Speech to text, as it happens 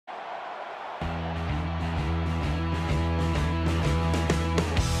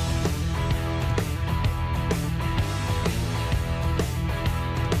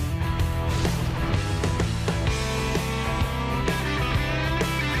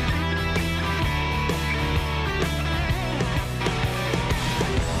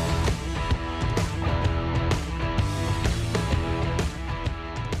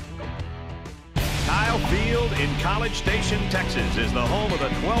College Station, Texas is the home of the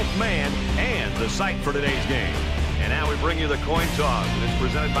 12th man and the site for today's game. And now we bring you the coin toss. It's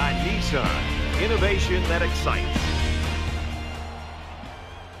presented by Nissan. Innovation that excites.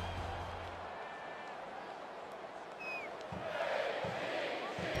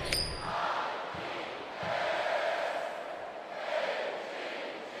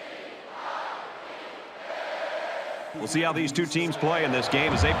 We'll see how these two teams play in this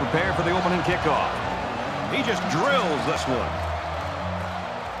game as they prepare for the opening kickoff. He just drills this one.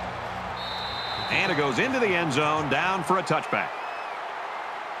 And it goes into the end zone, down for a touchback.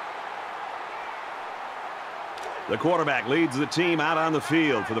 The quarterback leads the team out on the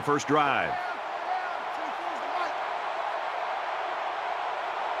field for the first drive.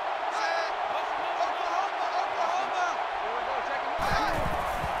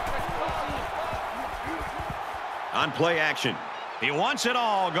 On play action. He wants it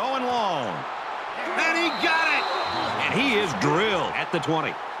all going long. And he got it. And he is drilled at the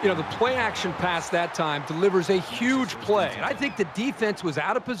 20. You know, the play action pass that time delivers a huge play. And I think the defense was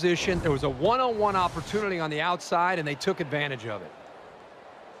out of position. There was a one-on-one opportunity on the outside, and they took advantage of it.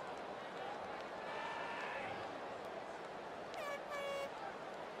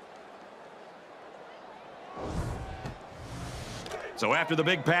 So after the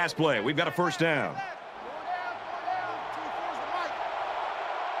big pass play, we've got a first down.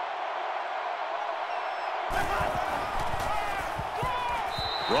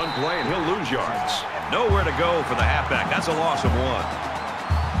 Run play, and he'll lose yards. Nowhere to go for the halfback. That's a loss of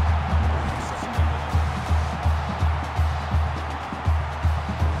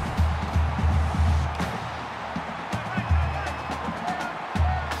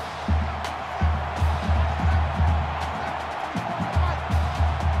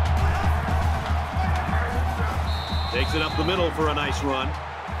 1. Takes it up the middle for a nice run.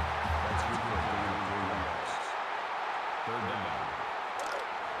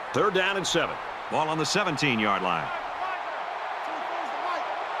 Third down and 7. Ball on the 17-yard line.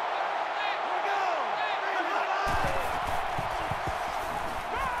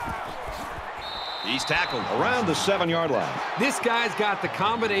 He's tackled around the 7-yard line. This guy's got the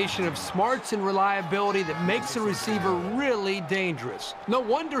combination of smarts and reliability that makes the receiver really dangerous. No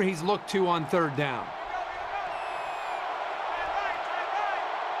wonder he's looked to on third down.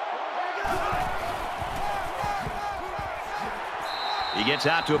 He gets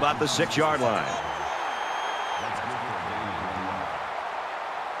out to about the 6-yard line.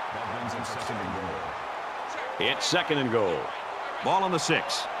 It's second and goal. Ball on the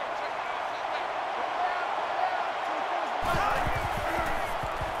 6.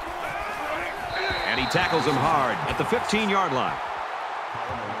 And he tackles him hard at the 15-yard line.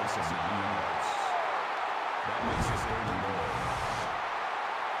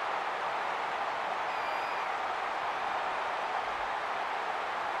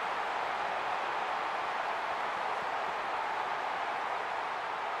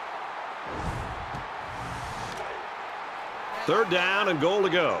 Third down and goal to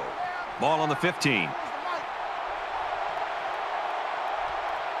go. Ball on the 15.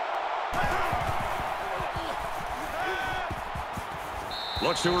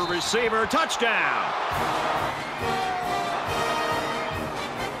 Looks to a receiver. Touchdown.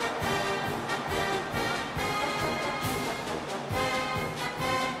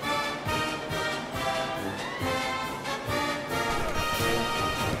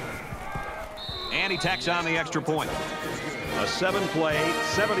 And he tacks on the extra point. A 7-play,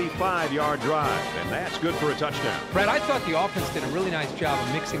 75-yard drive, and that's good for a touchdown. Brad, I thought the offense did a really nice job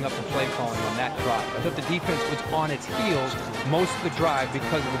of mixing up the play calling on that drive. I thought the defense was on its heels most of the drive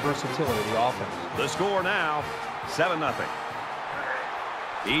because of the versatility of the offense. The score now, 7-0.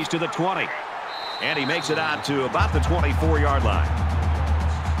 He's to the 20, and he makes it out to about the 24-yard line.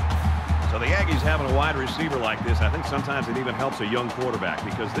 So the Aggies having a wide receiver like this, I think sometimes it even helps a young quarterback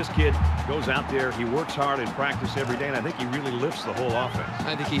because this kid goes out there, he works hard in practice every day, and I think he really lifts the whole offense.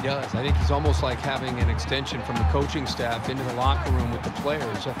 I think he does. I think he's almost like having an extension from the coaching staff into the locker room with the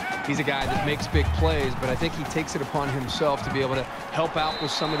players. He's a guy that makes big plays, but I think he takes it upon himself to be able to help out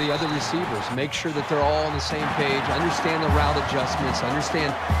with some of the other receivers, make sure that they're all on the same page, understand the route adjustments,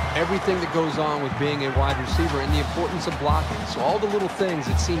 understand everything that goes on with being a wide receiver and the importance of blocking. So all the little things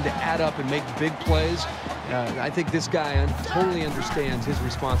that seem to add up and make big plays, I think this guy totally understands his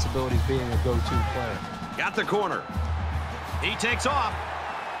responsibilities being a go-to player. Got the corner. He takes off.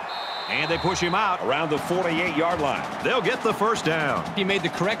 And they push him out around the 48-yard line. They'll get the first down. He made the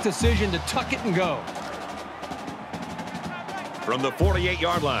correct decision to tuck it and go. From the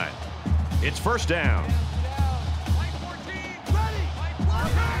 48-yard line, it's first down.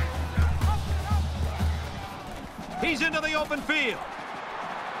 He's into the open field.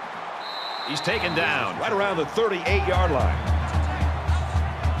 He's taken down right around the 38-yard line.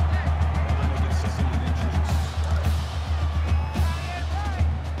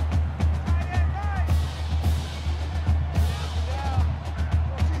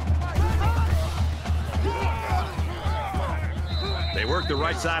 They work the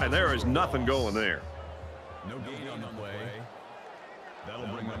right side, and there is nothing going there. No gain on the play. That'll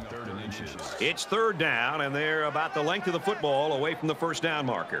bring up 3rd and inches. It's 3rd down, and they're about the length of the football away from the first down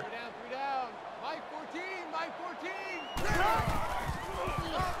marker. Mike 14, Mike 14.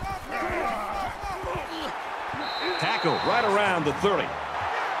 Tackle right around the 30.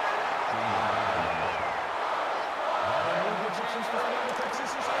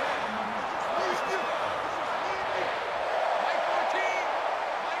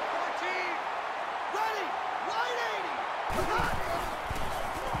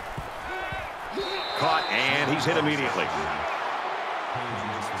 Caught, and he's hit immediately.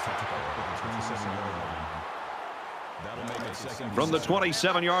 From the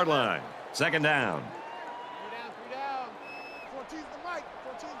 27-yard line, 2nd down. 3 down. 14's the Mike.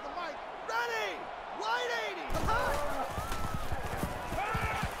 14's the Mike. Ready. Wide 80.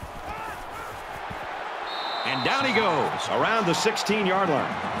 And down he goes around the 16-yard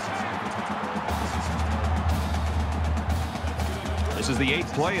line. This is the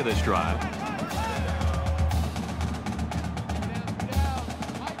 8th play of this drive.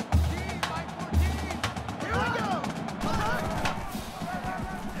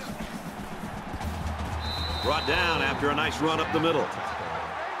 Brought down after a nice run up the middle.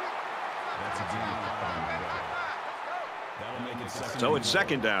 So it's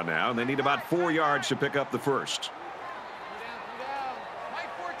 2nd down now, and they need about 4 yards to pick up the first. Mike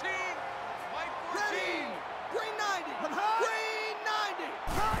 14. Mike 14. Green 90. Green 90.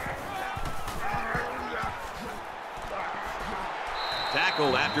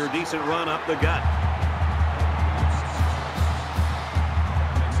 Tackled after a decent run up the gut.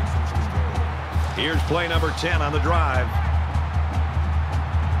 Here's play number 10 on the drive.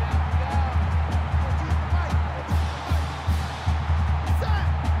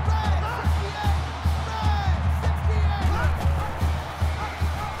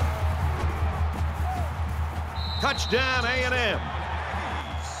 Touchdown A&M.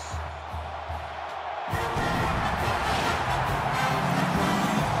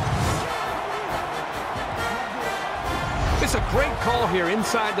 It's a great call here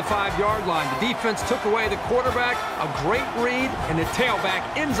inside the 5-yard line. The defense took away the quarterback, a great read, and the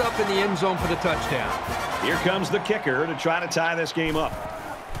tailback ends up in the end zone for the touchdown. Here comes the kicker to try to tie this game up.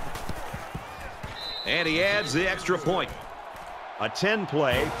 And he adds the extra point. A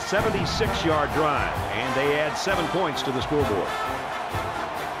 10-play, 76-yard drive, and they add 7 points to the scoreboard.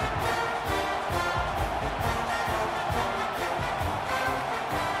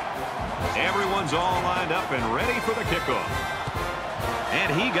 Everyone's all lined up and ready for the kickoff.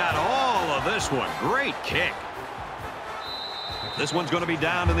 And he got all of this one. Great kick. This one's going to be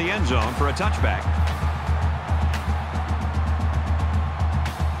down in the end zone for a touchback.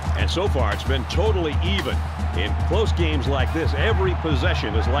 And so far, it's been totally even. In close games like this, every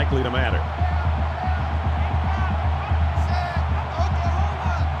possession is likely to matter.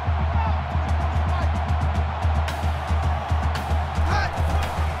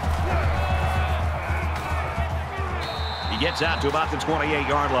 He gets out to about the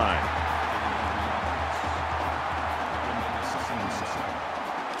 28-yard line.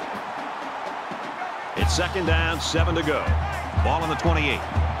 It's 2nd down, 7 to go. Ball on the 28.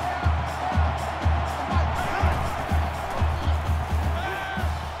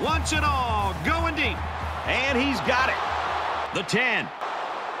 Wants it all, going deep, and he's got it. The 10.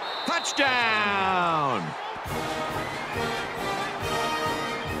 Touchdown!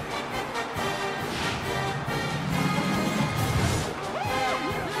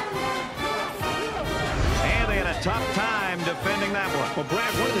 And they had a tough time defending that one. Well,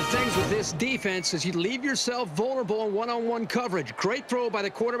 Brad, one of the things with this defense is you leave yourself vulnerable in one-on-one coverage. Great throw by the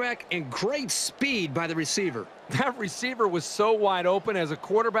quarterback and great speed by the receiver. That receiver was so wide open. As a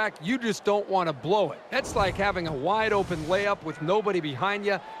quarterback, you just don't want to blow it. That's like having a wide open layup with nobody behind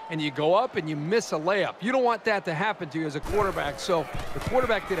you, and you go up and you miss a layup. You don't want that to happen to you as a quarterback. So the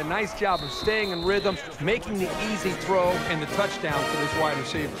quarterback did a nice job of staying in rhythm, making the easy throw, and the touchdown for this wide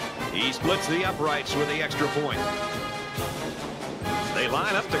receiver. He splits the uprights with the extra point. They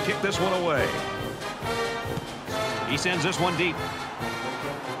line up to kick this one away. He sends this one deep.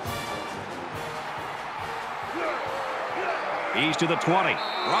 He's to the 20.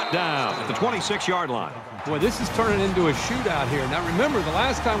 Brought down at the 26-yard line. Boy, this is turning into a shootout here. Now, remember, the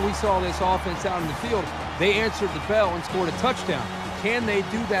last time we saw this offense out in the field, They answered the bell and scored a touchdown. Can they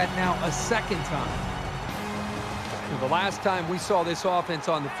do that now a second time? The last time we saw this offense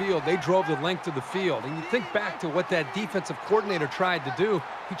on the field, they drove the length of the field. And you think back to what that defensive coordinator tried to do.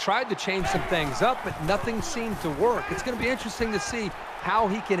 He tried to change some things up, but nothing seemed to work. It's going to be interesting to see how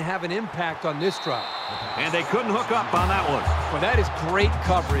he can have an impact on this drive. And they couldn't hook up on that one. Well, that is great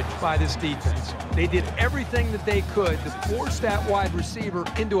coverage by this defense. They did everything that they could to force that wide receiver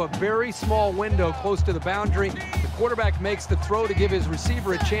into a very small window close to the boundary. The quarterback makes the throw to give his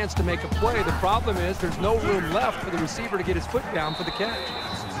receiver a chance to make a play. The problem is there's no room left for the receiver to get his foot down for the catch.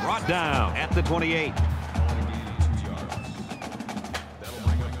 Brought down at the 28.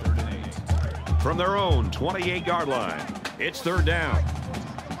 From their own 28-yard line, it's third down.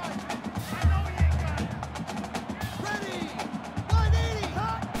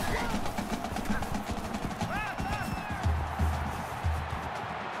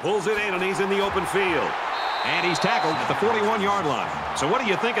 Pulls it in, and he's in the open field. And he's tackled at the 41-yard line. So what do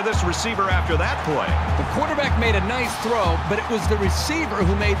you think of this receiver after that play? The quarterback made a nice throw, but it was the receiver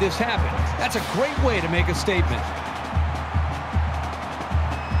who made this happen. That's a great way to make a statement.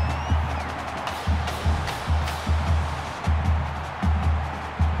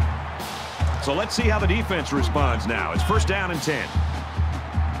 So let's see how the defense responds now. It's first down and 10.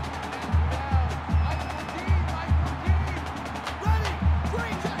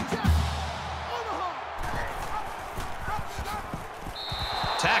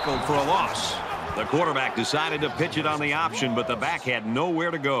 Tackled for a loss. The quarterback decided to pitch it on the option, but the back had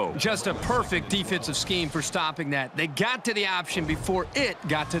nowhere to go. Just a perfect defensive scheme for stopping that. They got to the option before it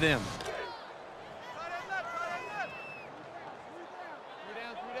got to them.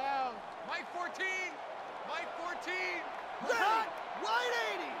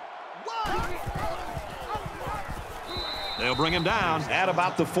 They'll bring him down at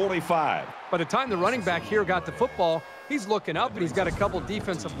about the 45. By the time the running back here got the football, he's looking up, and he's got a couple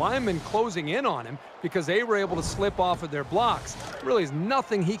defensive linemen closing in on him because they were able to slip off of their blocks. Really is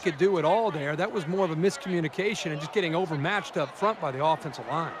nothing he could do at all there. That was more of a miscommunication and just getting overmatched up front by the offensive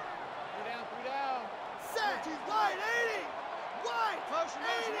line. Set. Wide 80. Wide. Motion.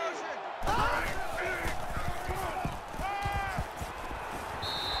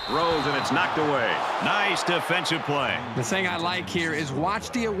 Throws, and it's knocked away. Nice defensive play. The thing I like here is watch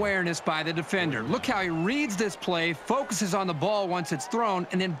the awareness by the defender. Look how he reads this play, focuses on the ball once it's thrown,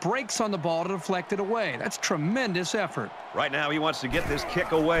 and then breaks on the ball to deflect it away. That's tremendous effort. Right now he wants to get this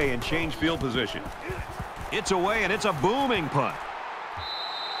kick away and change field position. It's away, and it's a booming punt.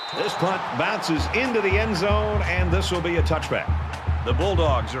 This punt bounces into the end zone, and this will be a touchback. The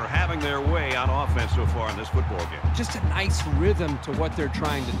Bulldogs are having their way on offense so far in this football game. Just a nice rhythm to what they're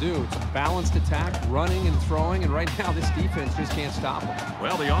trying to do. It's a balanced attack, running and throwing, and right now this defense just can't stop them.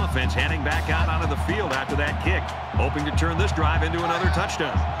 Well, the offense heading back out onto the field after that kick, hoping to turn this drive into another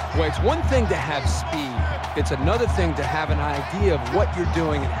touchdown. Well, it's one thing to have speed. It's another thing to have an idea of what you're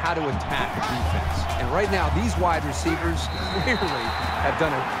doing and how to attack a defense. And right now, these wide receivers clearly have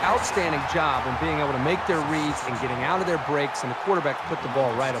done an outstanding job in being able to make their reads and getting out of their breaks, and the quarterback put the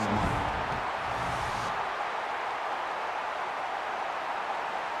ball right on the money.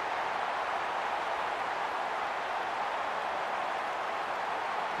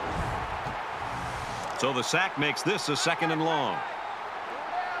 So the sack makes this a second and long.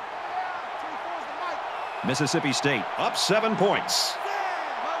 Mississippi State up 7 points.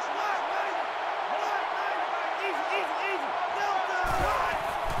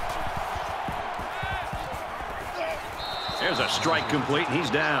 There's a strike complete, and he's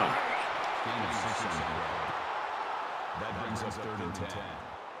down. That brings us third and 10.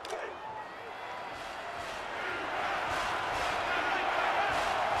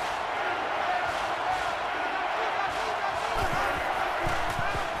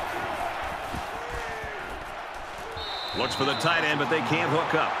 Looks for the tight end, but they can't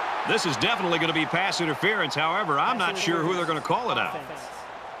hook up. This is definitely going to be pass interference. However, I'm not sure who they're going to call it out.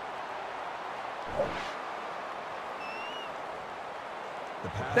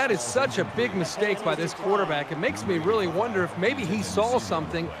 That is such a big mistake by this quarterback. It makes me really wonder if maybe he saw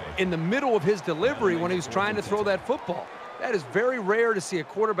something in the middle of his delivery when he was trying to throw that football. That is very rare to see a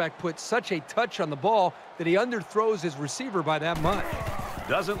quarterback put such a touch on the ball that he underthrows his receiver by that much.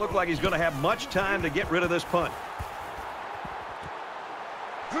 Doesn't look like he's going to have much time to get rid of this punt.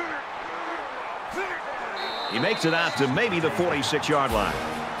 He makes it out to maybe the 46-yard line.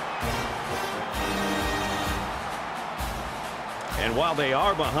 And while they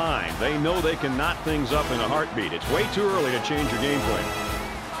are behind, they know they can knot things up in a heartbeat. It's way too early to change your game plan.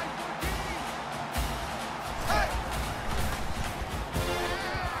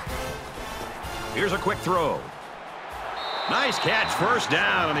 Here's a quick throw. Nice catch, first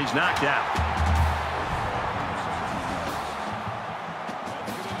down, and he's knocked out.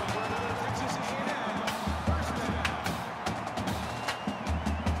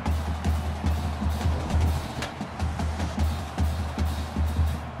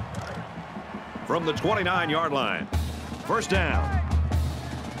 From the 29-yard line. First down.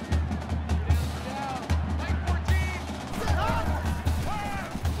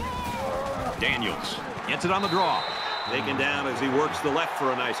 Daniels gets it on the draw. Taken down as he works the left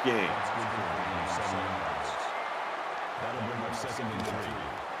for a nice gain. That'll bring up 2nd and 3.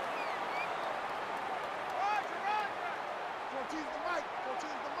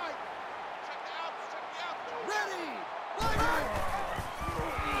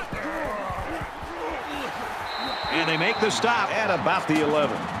 And they make the stop at about the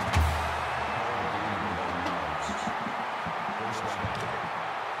 11.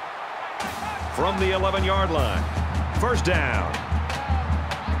 From the 11-yard line. First down.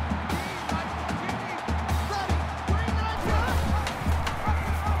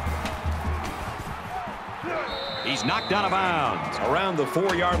 He's knocked out of bounds around the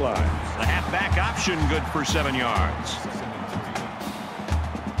 4-yard line. The halfback option good for 7 yards.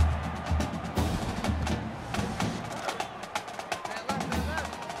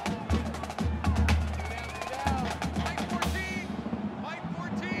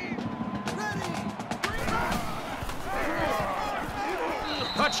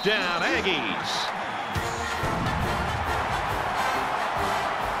 Touchdown, Aggies.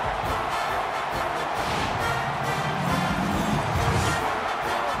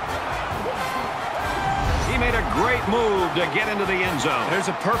 He made a great move to get into the end zone. There's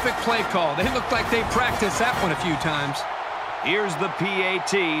a perfect play call. They look like they practiced that one a few times. Here's the PAT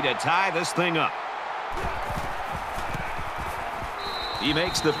to tie this thing up. He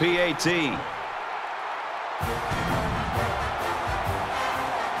makes the PAT.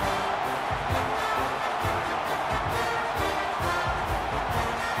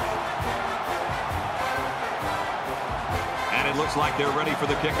 Looks like they're ready for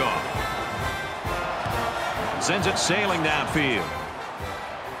the kickoff. Sends it sailing downfield.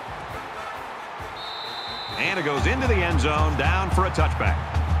 And it goes into the end zone, down for a touchback.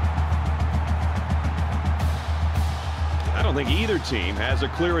 I don't think either team has a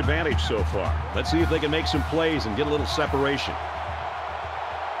clear advantage so far. Let's see if they can make some plays and get a little separation.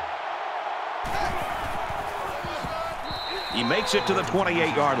 He makes it to the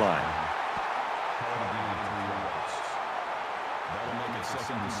 28-yard line.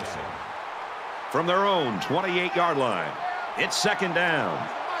 From their own 28-yard line, it's 2nd down.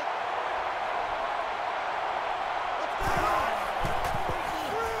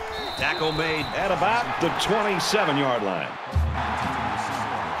 Tackle made at about the 27-yard line.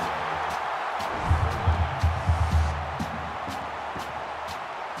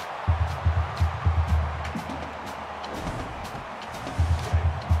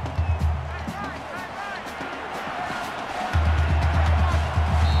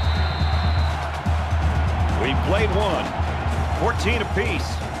 Played one. 14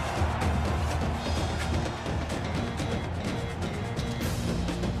 apiece.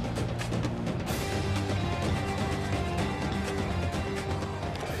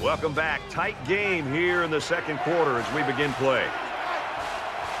 Welcome back. Tight game here in the 2nd quarter as we begin play.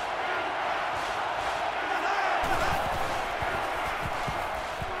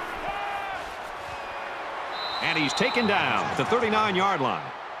 And he's taken down at the 39-yard line.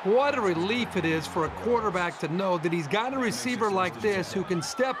 What a relief it is for a quarterback to know that he's got a receiver like this who can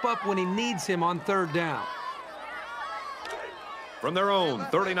step up when he needs him on 3rd down. From their own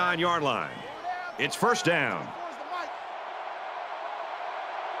 39-yard line, it's first down.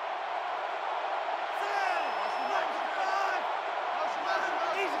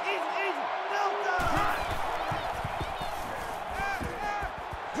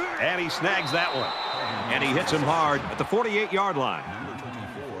 And he snags that one. And he hits him hard at the 48-yard line.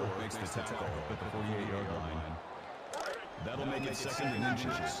 At the 48-yard line. That'll make it 2nd and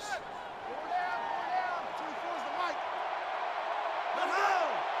inches.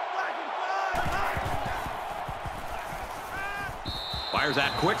 Fires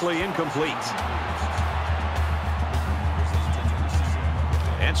that quickly, incomplete.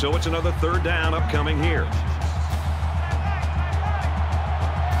 And so it's another 3rd down upcoming here.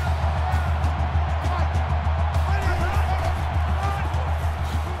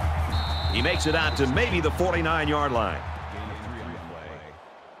 He makes it out to maybe the 49-yard line. Gain of 3 on the play.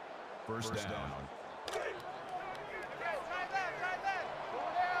 First down.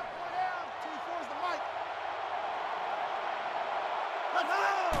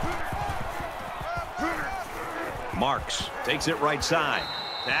 Marks takes it right side.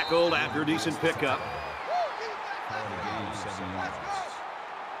 Tackled after a decent pickup.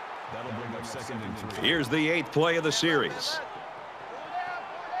 That'll bring up 2nd and 3. Here's the 8th play of the series.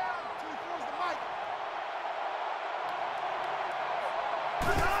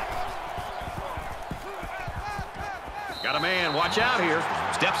 Got a man. Watch out here.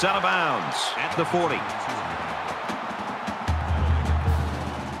 Steps out of bounds at the 40.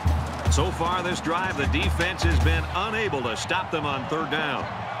 So far this drive, the defense has been unable to stop them on 3rd down.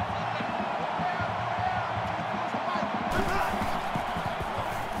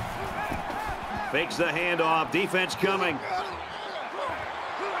 Fakes the handoff. Defense coming.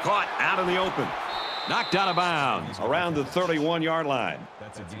 Caught out in the open. Knocked out of bounds around the 31-yard line.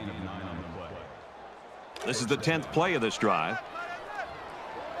 That's a gain of 9 on the play. This is the 10th play of this drive.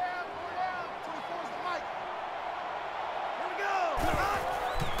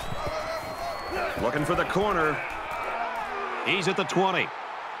 Looking for the corner. He's at the 20.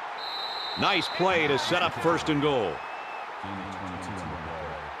 Nice play to set up 1st and goal. Gain of 22 on the play.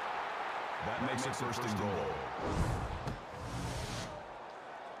 That makes it 1st and goal.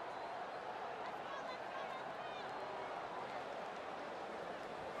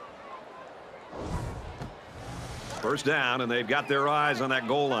 First down, and they've got their eyes on that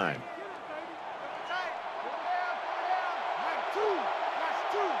goal line.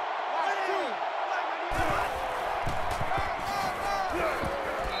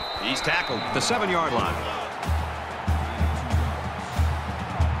 He's tackled at the 7-yard line.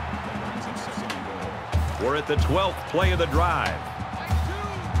 We're at the 12th play of the drive.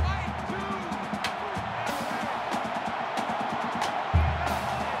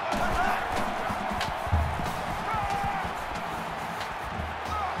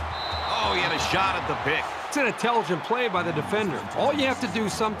 Oh, he had a shot at the pick. It's an intelligent play by the defender. All you have to do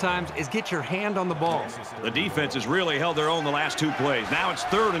sometimes is get your hand on the ball. The defense has really held their own the last 2 plays. Now it's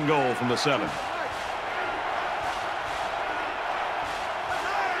 3rd and goal from the 7.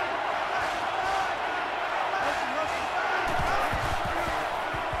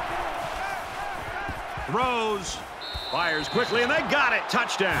 Throws. Fires quickly, and they got it.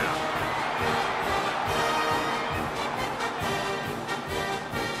 Touchdown.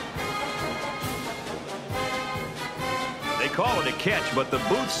 They call it a catch, but the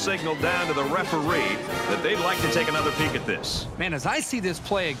booth signaled down to the referee that they'd like to take another peek at this. Man, as I see this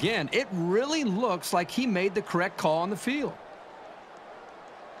play again, it really looks like he made the correct call on the field.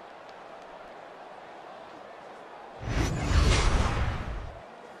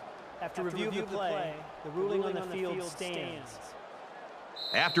 After review of the play, the ruling on the field stands.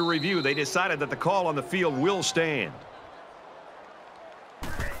 After review, they decided that the call on the field will stand.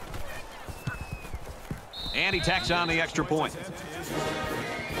 And he tacks on the extra point.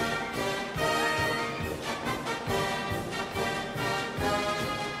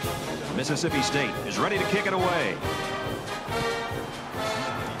 Mississippi State is ready to kick it away.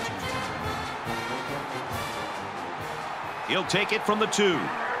 He'll take it from the 2.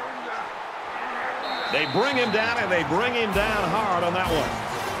 They bring him down, and they bring him down hard on that one.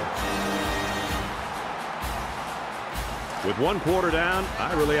 With 1 quarter down,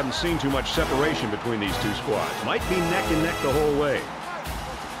 I really haven't seen too much separation between these 2 squads. Might be neck and neck the whole way.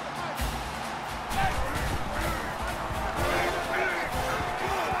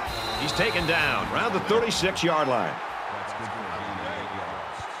 He's taken down around the 36-yard line. That's good for a gain of 8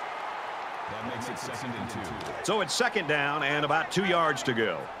 yards. That makes it 2nd and 2. So it's 2nd down and about 2 yards to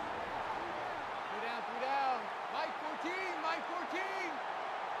go.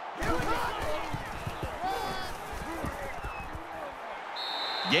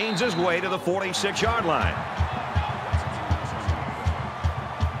 Gains his way to the 46-yard line.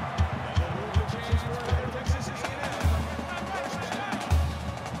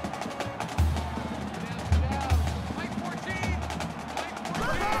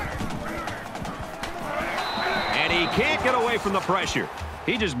 And he can't get away from the pressure.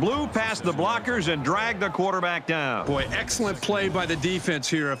 He just blew past the blockers and dragged the quarterback down. Boy, excellent play by the defense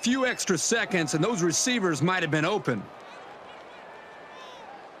here. A few extra seconds, and those receivers might have been open.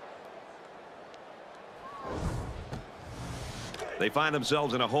 They find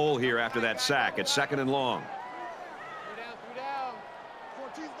themselves in a hole here after that sack. It's 2nd and long. 3 down.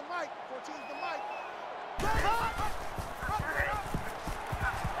 14's the mic. 14's the mic.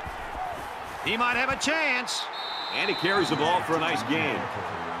 He might have a chance. And he carries the ball for a nice gain. Gain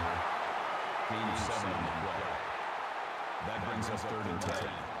of 7 on the play. That brings us 3rd and 10.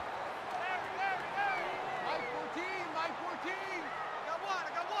 Mike 14. Mike 14. I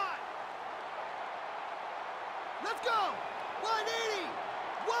got one. Let's go. 180.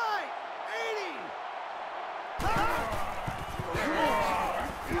 180.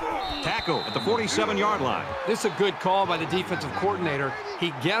 Tackle at the 47-yard line. This is a good call by the defensive coordinator.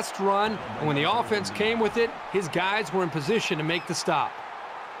 He guessed run, and when the offense came with it, his guys were in position to make the stop.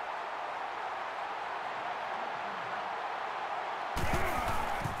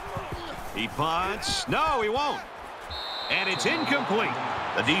 He punts. No, he won't. And it's incomplete.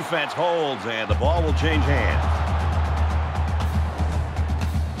 The defense holds, and the ball will change hands.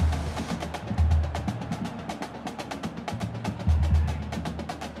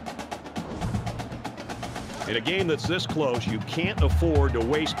 In a game that's this close, you can't afford to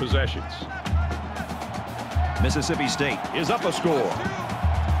waste possessions. Mississippi State is up a score.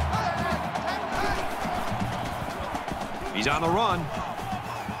 He's on the run.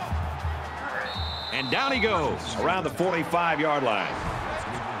 And down he goes around the 45-yard line.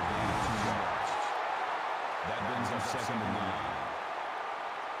 That brings up 2nd and 9.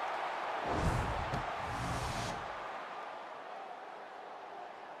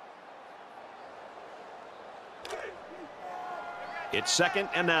 It's 2nd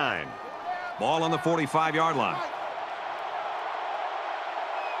and 9. Ball on the 45-yard line.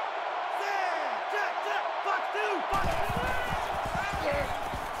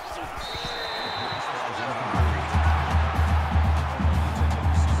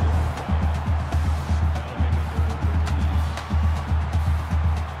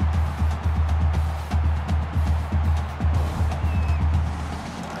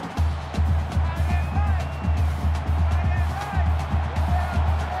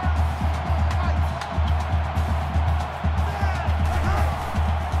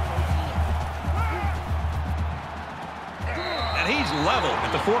 Level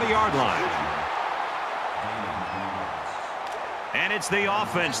at the 40-yard line. And it's the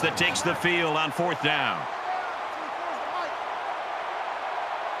offense that takes the field on 4th down.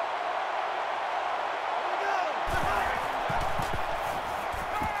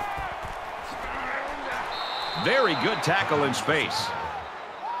 Very good tackle in space.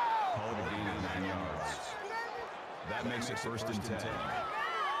 Called a gain of 9 yards. That makes it 1st and 10.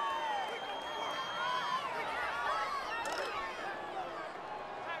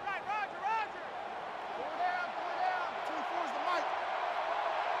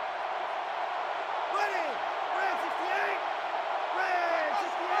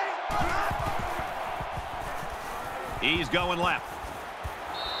 He's going left.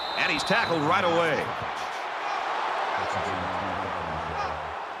 And he's tackled right away.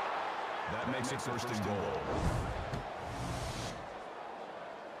 That makes it 1st and goal.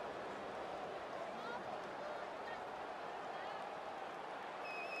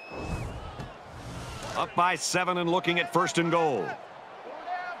 Up by 7 and looking at 1st and goal.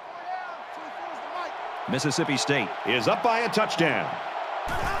 Mississippi State is up by a touchdown.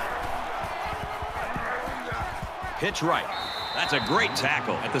 Pitch right. That's a great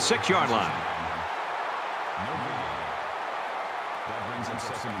tackle at the 6-yard line. That brings up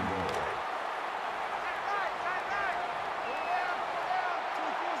 2nd and goal.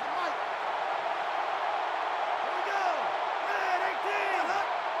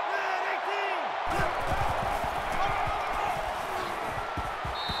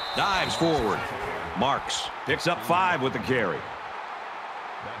 Dives forward. Marks. Picks up 5 with the carry.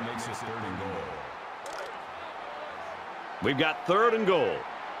 That makes it 3rd and goal. We've got 3rd and goal.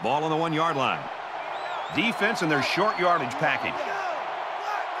 Ball on the 1-yard line. Defense in their short yardage package.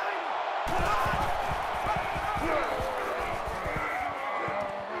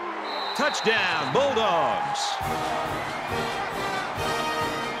 Touchdown, Bulldogs.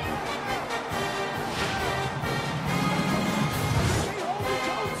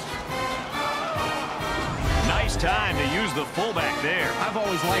 Nice time to use the fullback there. I've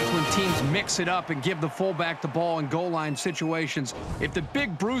always liked when teams mix it up and give the fullback the ball in goal line situations. If the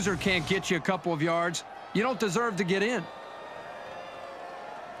big bruiser can't get you a couple of yards, you don't deserve to get in.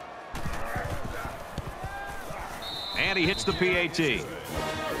 And he hits the PAT.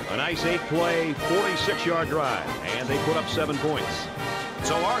 A nice 8-play, 46-yard drive. And they put up 7 points.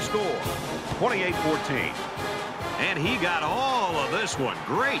 So our score, 28-14. And he got all of this one.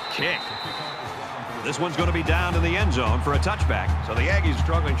 Great kick. This one's going to be down to the end zone for a touchback. So the Aggies are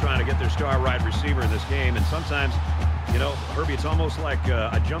struggling trying to get their star wide receiver in this game. And sometimes, you know, Herbie, it's almost like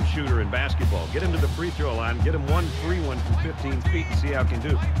a jump shooter in basketball. Get him to the free throw line, get him one free one from 15 feet and see how he can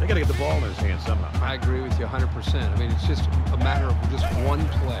do. They got to get the ball in his hands somehow. I agree with you 100%. I mean, it's just a matter of just one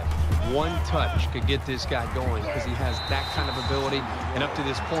play. One touch could get this guy going because he has that kind of ability. And up to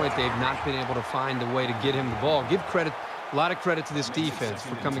this point, they've not been able to find a way to get him the ball. Give credit, a lot of credit to this defense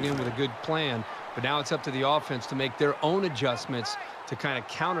for coming in with a good plan. But now it's up to the offense to make their own adjustments to kind of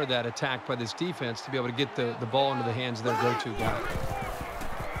counter that attack by this defense to be able to get the ball into the hands of their go-to guy.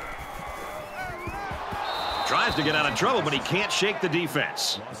 tries to get out of trouble, but he can't shake the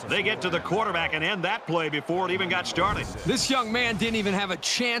defense. They get to the quarterback and end that play before it even got started. This young man didn't even have a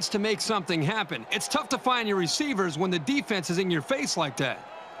chance to make something happen. It's tough to find your receivers when the defense is in your face like that.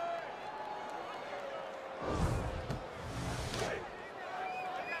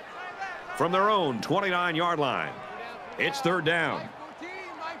 From their own 29-yard line, it's third down.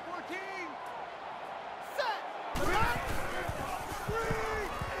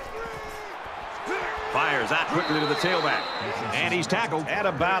 Fires out quickly to the tailback. And he's tackled at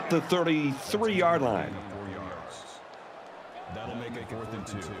about the 33-yard line. 4 yards. That'll make it 4th and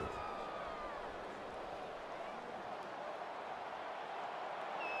 2.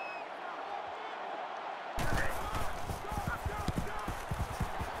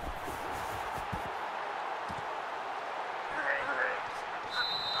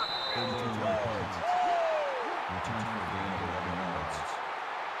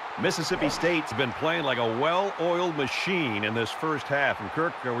 Mississippi State's been playing like a well-oiled machine in this first half. And,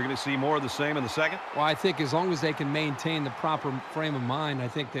 Kirk, are we going to see more of the same in the second? Well, I think as long as they can maintain the proper frame of mind, I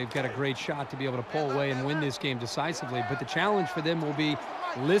think they've got a great shot to be able to pull away and win this game decisively. But the challenge for them will be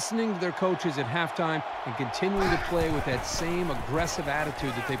listening to their coaches at halftime and continuing to play with that same aggressive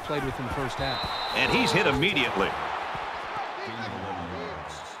attitude that they played with in the first half. And he's hit immediately.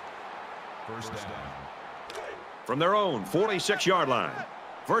 First down. From their own 46-yard line.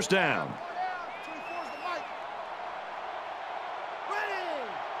 First down.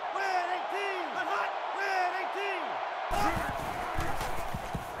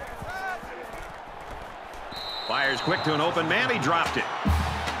 Fires quick to an open man. He dropped it.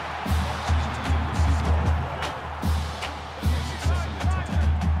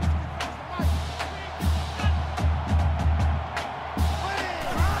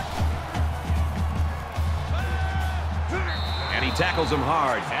 Tackles him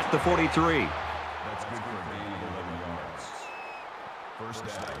hard at the 43. That's good for a gain of 11 yards. First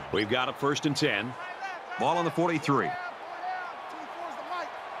down. We've got a 1st and 10. Ball on the 43.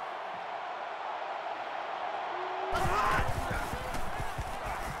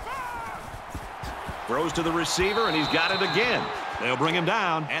 Throws to the receiver, and he's got it again. They'll bring him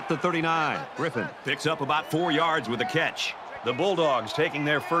down at the 39. Griffin picks up about 4 yards with the catch. The Bulldogs taking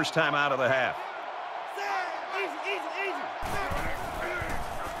their first time out of the half.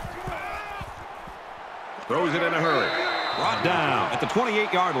 Throws it in a hurry. Brought down at the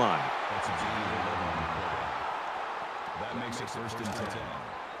 28-yard line. That's a gain of 11. That makes it 1st and 10.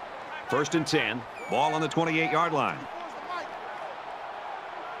 1st and 10. Ball on the 28-yard line.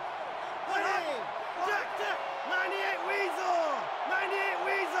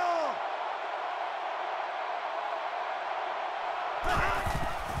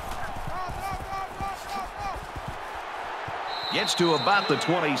 Gets to about the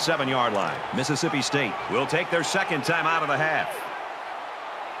 27-yard line. Mississippi State will take their second time out of the half.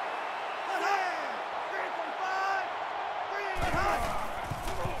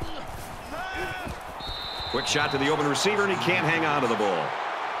 Quick shot to the open receiver, and he can't hang on to the ball.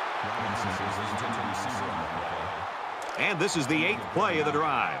 And this is the 8th play of the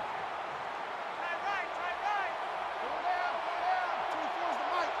drive.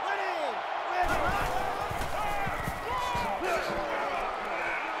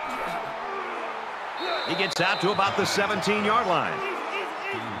 He gets out to about the 17-yard line.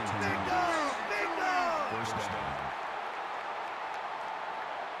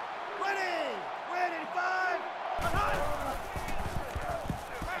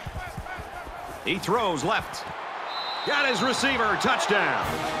 He throws left. Got his receiver. Touchdown.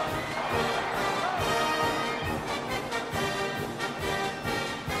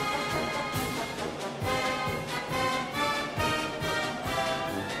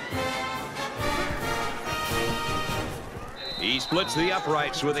 He splits the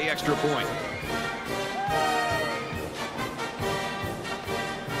uprights with the extra point.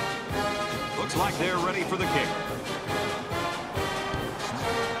 Looks like they're ready for the kick.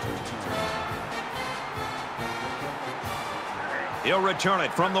 He'll return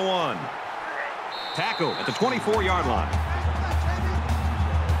it from the 1. Tackle at the 24-yard line.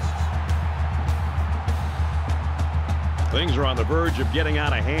 Things are on the verge of getting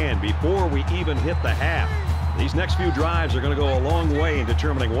out of hand before we even hit the half. These next few drives are going to go a long way in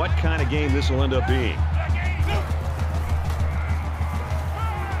determining what kind of game this will end up being.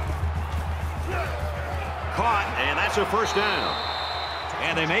 Caught, and that's a first down.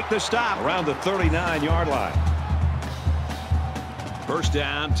 And they make the stop around the 39-yard line. First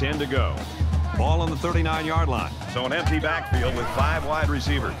down, 10 to go. Ball on the 39-yard line. So an empty backfield with 5 wide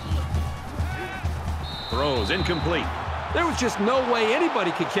receivers. Throws incomplete. There was just no way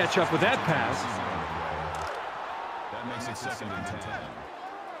anybody could catch up with that pass. That makes it 2nd and 10. 3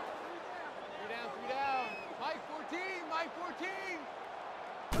 down, 3 down. Mike 14, Mike 14.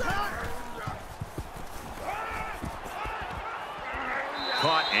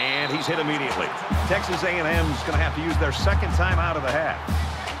 Caught, and he's hit immediately. Texas A&M's going to have to use their second timeout of the half.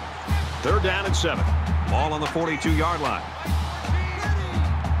 3rd down and 7. Ball on the 42-yard line.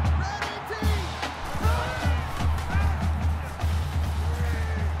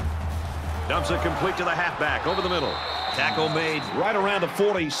 Dumps it complete to the halfback over the middle. Tackle made right around the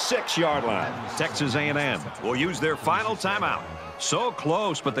 46-yard line. Texas A&M will use their final timeout. So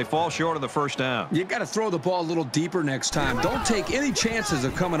close, but they fall short of the first down. You got to throw the ball a little deeper next time. Don't take any chances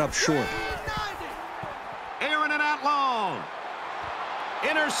of coming up short. Aaron and out long.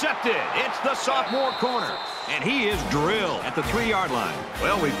 Intercepted. It's the sophomore corner. And he is drilled at the 3-yard line.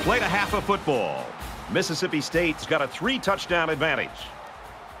 Well, we've played a half of football. Mississippi State's got a 3-touchdown advantage.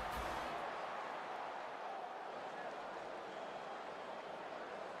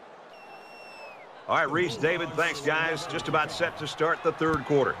 All right, Reese, David, thanks, guys. Just about set to start the 3rd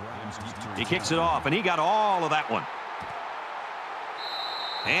quarter. He kicks it off, and he got all of that one.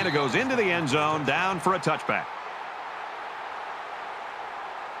 And it goes into the end zone, down for a touchback.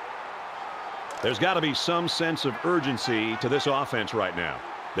 There's got to be some sense of urgency to this offense right now.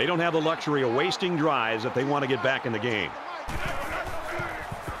 They don't have the luxury of wasting drives if they want to get back in the game.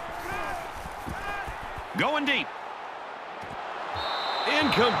 Going deep.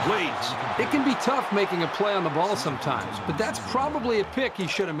 Incomplete. It can be tough making a play on the ball sometimes, but that's probably a pick he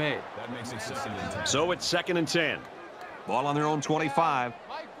should have made. That makes it 2nd and 10. So it's 2nd and 10. Ball on their own 25.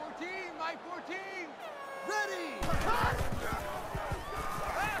 Mike 14, Mike 14.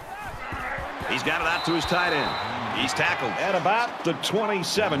 He's got it out to his tight end. He's tackled at about the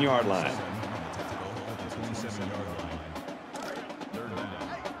 27-yard line.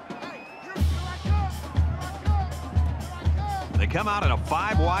 They come out in a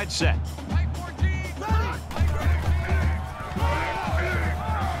 5-wide set. Mike 14.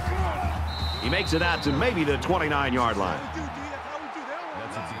 He makes it out to maybe the 29-yard line.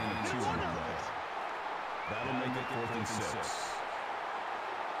 That's a gain of 2 on the play. That'll make it 4th and 6.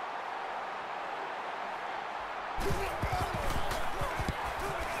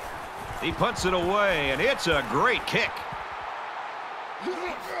 He puts it away, and it's a great kick.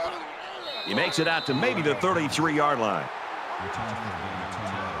 He makes it out to maybe the 33-yard line.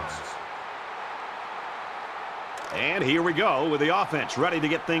 And here we go with the offense ready to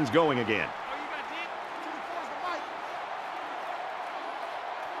get things going again.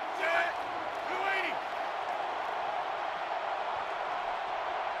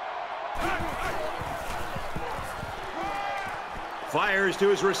 Fires to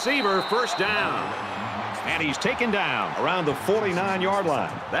his receiver, 1st down. And he's taken down around the 49-yard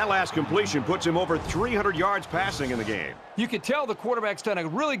line. That last completion puts him over 300 yards passing in the game. You can tell the quarterback's done a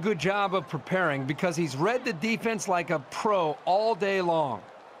really good job of preparing because he's read the defense like a pro all day long.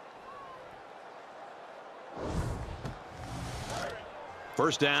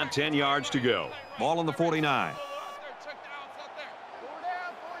 1st down, 10 yards to go. Ball on the 49.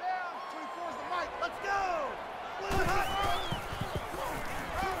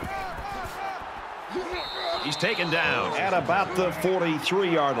 He's taken down at about the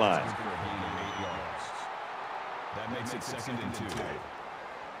 43-yard line. That makes it 2nd and 2.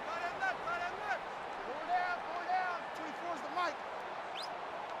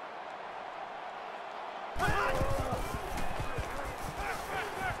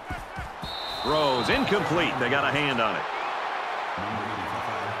 Throws incomplete. They got a hand on it.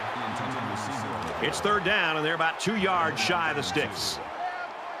 It's 3rd down, and they're about 2 yards shy of the sticks.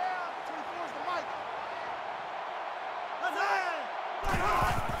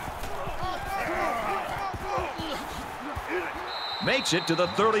 Makes it to the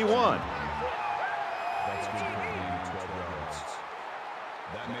 31. That's good for a gain of 12 yards.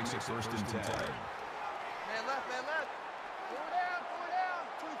 That makes it 1st and 10. Man left, man left. 4 down,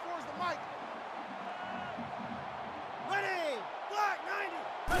 24's the mic. Ready, black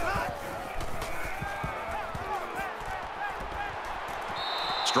 90.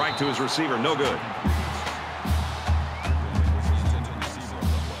 Strike to his receiver, no good.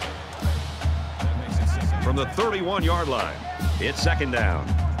 From the 31-yard line, it's 2nd down.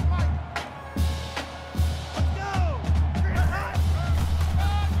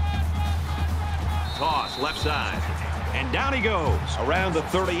 Toss left side, and down he goes around the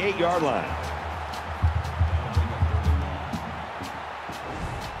 38-yard line.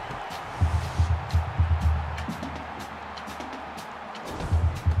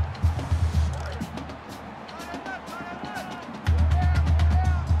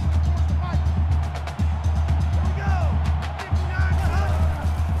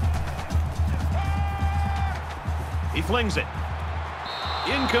 flings it.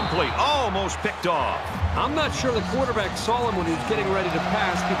 Incomplete. Almost picked off. I'm not sure the quarterback saw him when he was getting ready to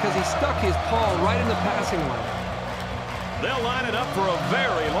pass because he stuck his paw right in the passing lane. They'll line it up for a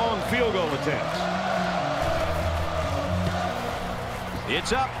very long field goal attempt.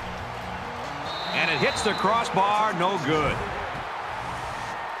 It's up. And it hits the crossbar. No good.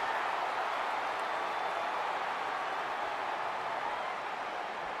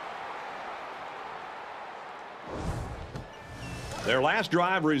 Their last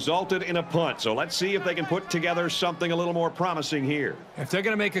drive resulted in a punt, so let's see if they can put together something a little more promising here. If they're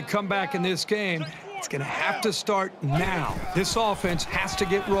going to make a comeback in this game, it's going to have to start now. This offense has to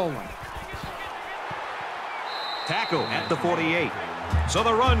get rolling. Tackle at the 48. So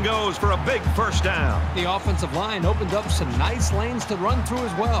the run goes for a big first down. The offensive line opened up some nice lanes to run through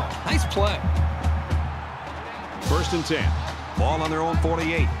as well. Nice play. 1st and 10. Ball on their own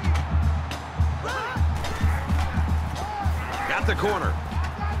 48. Got the corner.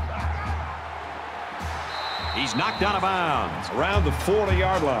 He's knocked out of bounds around the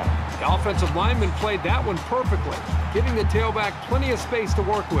 40-yard line. The offensive lineman played that one perfectly, giving the tailback plenty of space to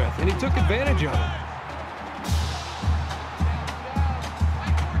work with, and he took advantage of it.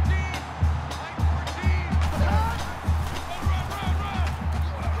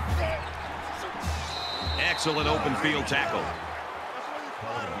 Excellent open field tackle.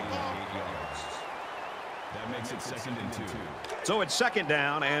 That makes it 2nd and 2. So it's 2nd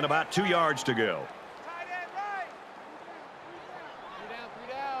down and about 2 yards to go. Tight end right.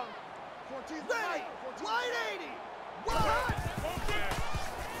 3 down. 14 right. Wide 80. Wide.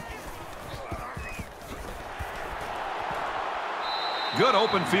 Good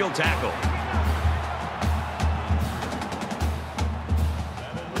open field tackle.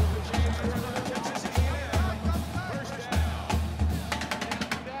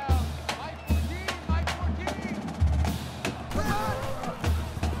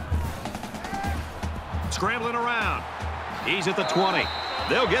 Scrambling around. He's at the 20.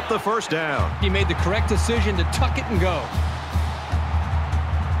 They'll get the first down. He made the correct decision to tuck it and go.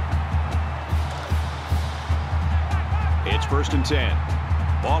 It's 1st and 10.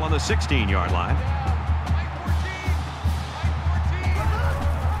 Ball on the 16-yard line.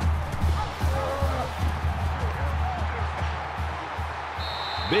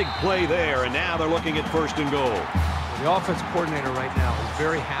 Big play there, and now they're looking at 1st and goal. The offense coordinator right now is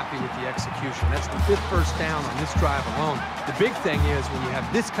very happy with the execution. That's the 5th first down on this drive alone. The big thing is when you have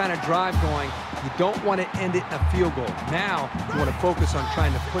this kind of drive going, you don't want to end it in a field goal. Now you want to focus on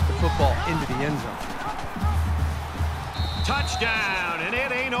trying to put the football into the end zone. Touchdown, and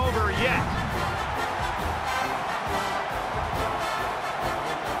it ain't over yet.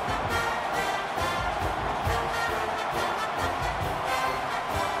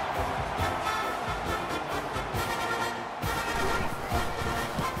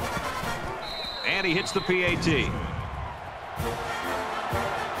 And he hits the PAT.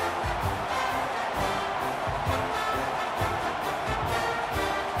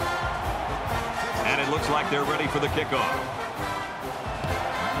 And it looks like they're ready for the kickoff.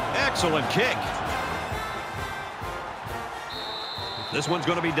 Excellent kick. This one's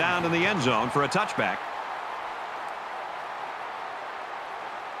going to be down in the end zone for a touchback.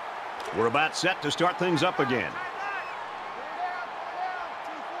 We're about set to start things up again.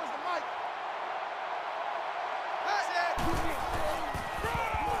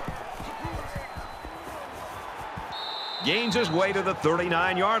 Gains his way to the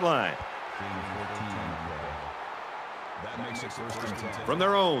 39-yard line. That makes it 1st and 10. From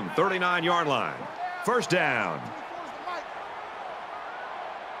their own 39-yard line. First down.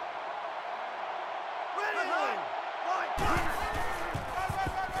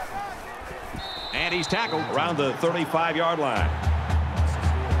 And he's tackled around the 35-yard line.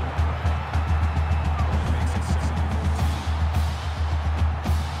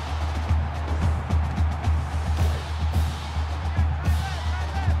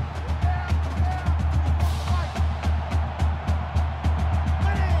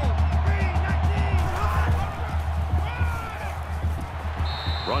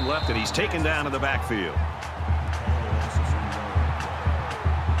 Run left, and he's taken down in the backfield.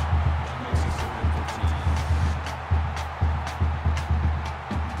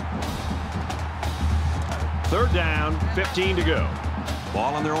 Third down, 15 to go.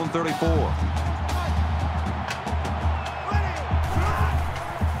 Ball on their own 34.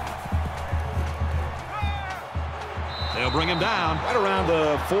 They'll bring him down right around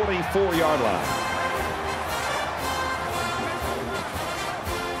the 44-yard line.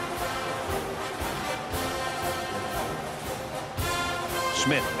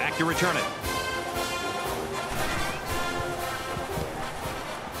 Smith back to return it.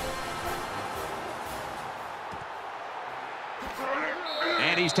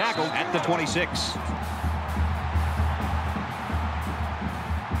 he's tackled at the 26.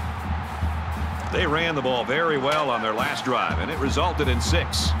 They ran the ball very well on their last drive, and it resulted in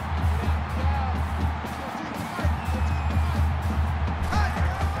 6.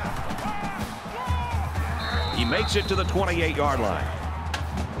 He makes it to the 28-yard line.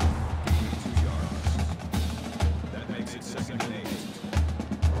 That makes it 2nd and 8.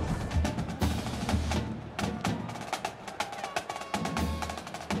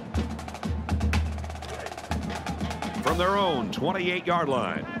 From their own 28-yard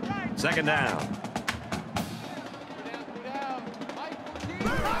line. 2nd down.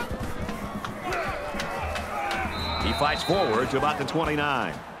 He fights forward to about the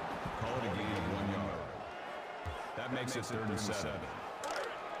 29. Call it a gain of 1 yard. That makes it 3rd and 7.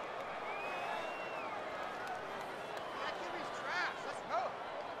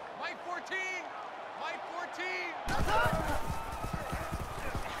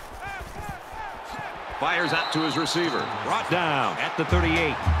 Fires out to his receiver. Brought down at the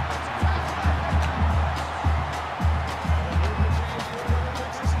 38.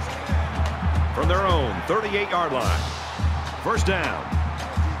 From their own 38-yard line. 1st down.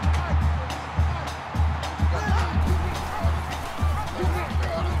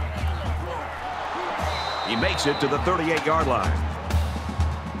 He makes it to the 38-yard line.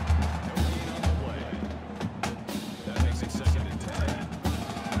 That makes it 2nd and 10.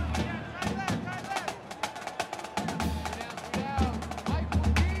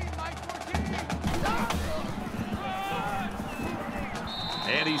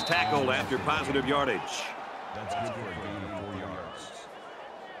 And he's tackled after positive yardage. That's good for a gain of 4 yards.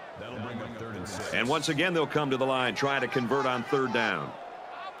 That'll bring up 3rd and 6. And once again, they'll come to the line, trying to convert on 3rd down.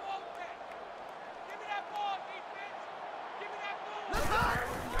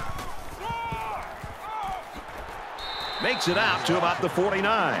 Makes it out to about the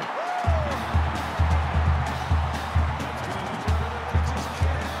 49.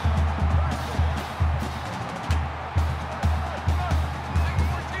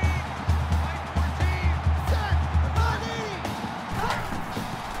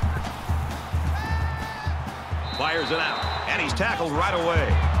 Fires it out, and he's tackled right away.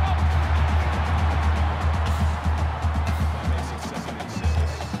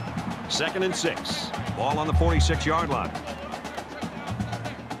 Second and 6. Ball on the 46-yard line.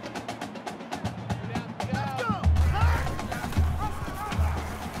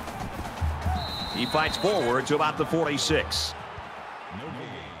 He fights forward to about the 46. No gain.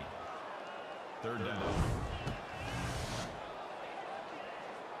 3rd down.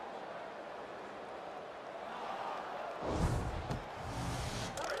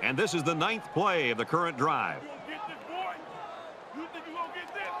 And this is the 9th play of the current drive.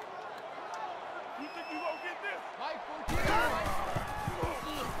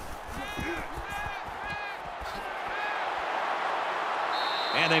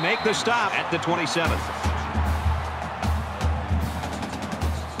 And they make the stop at the 27.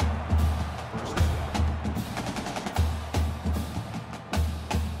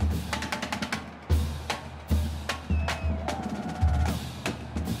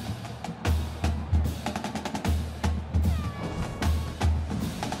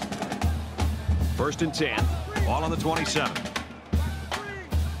 First and 10. Ball on the 27.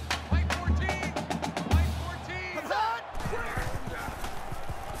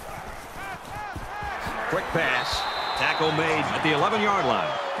 Quick pass. Tackle made at the 11-yard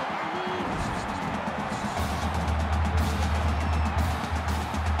line.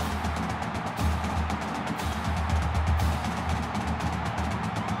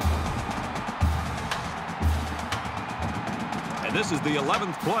 And this is the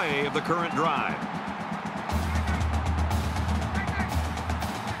 11th play of the current drive.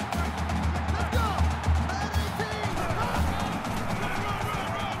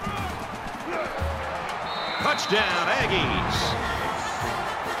 Touchdown, Aggies.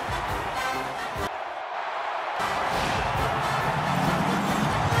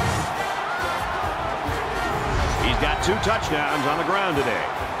 He's got 2 touchdowns on the ground today.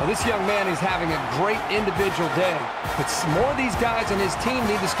 Well, this young man is having a great individual day, but more of these guys on his team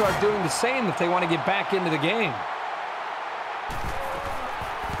need to start doing the same if they want to get back into the game.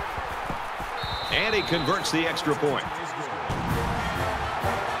 And he converts the extra point.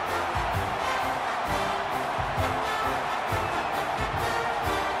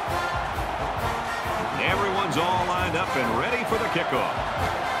 Everyone's all lined up and ready for the kickoff.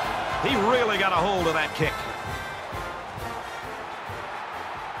 He really got a hold of that kick.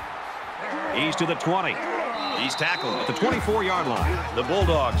 He's to the 20. He's tackled at the 24-yard line. The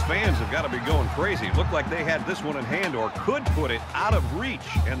Bulldogs fans have got to be going crazy. It looked like they had this one in hand or could put it out of reach,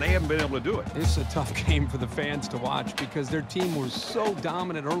 and they haven't been able to do it. It's a tough game for the fans to watch because their team was so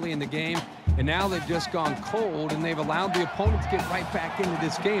dominant early in the game, and now they've just gone cold, and they've allowed the opponent to get right back into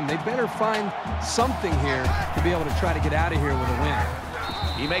this game. They better find something here to be able to try to get out of here with a win.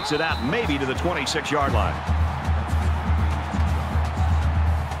 He makes it out maybe to the 26-yard line.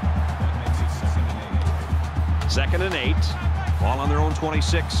 Second and 8. Ball on their own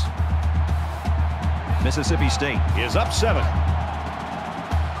 26. Mississippi State is up 7.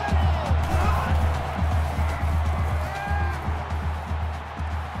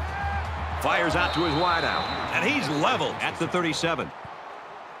 Fires out to his wideout, and he's leveled at the 37.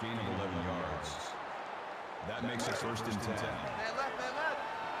 Gain of 11 yards. That makes it first and 10. Man left, man left.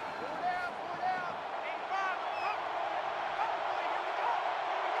 Pull down, pull down. 8-5. Here we go.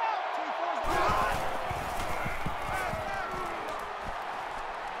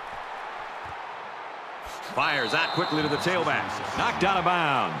 Fires out quickly to the tailback. Knocked out of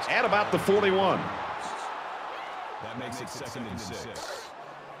bounds at about the 41. That makes it second and 6.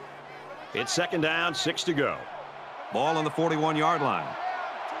 It's second down, 6 to go. Ball on the 41-yard line.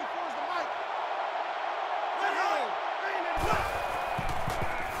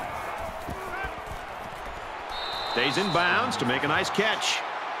 Stays in bounds to make a nice catch.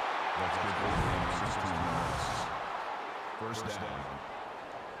 That's good for the game, 16 yards. First down.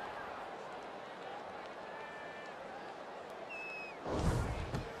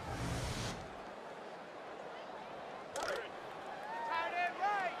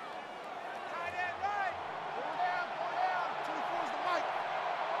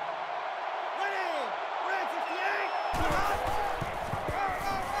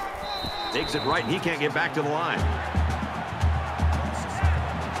 Takes it right, and he can't get back to the line.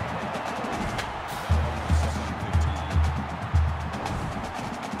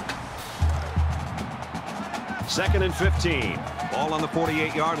 Second and 15. Ball on the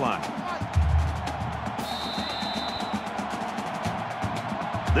 48-yard line.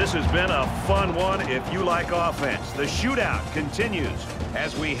 This has been a fun one if you like offense. The shootout continues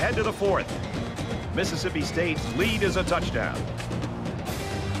as we head to the 4th. Mississippi State's lead is a touchdown.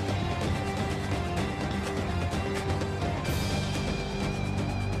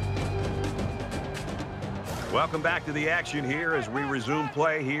 Welcome back to the action here as we resume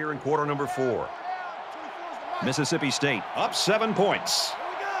play here in quarter number 4. Mississippi State up 7 points.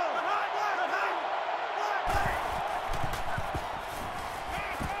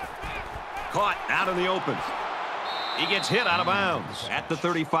 Caught out in the open. He gets hit out of bounds at the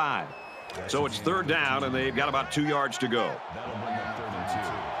 35. So it's third down, and they've got about 2 yards to go. That'll bring up third and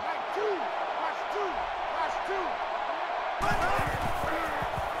 2.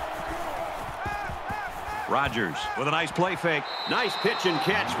 Rodgers with a nice play fake. Nice pitch and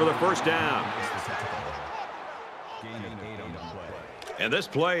catch for the first down. Gain of 8 on the play. And this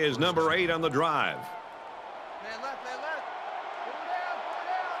play is number 8 on the drive. Man left, man left. Pull down, pull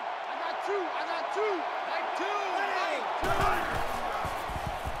down. I got two. Like two.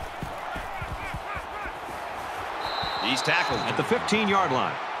 He's tackled at the 15-yard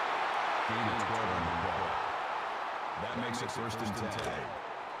line. Gain of 12 on the play. That makes it first and 10.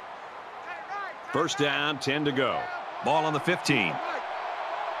 First down, 10 to go. Ball on the 15.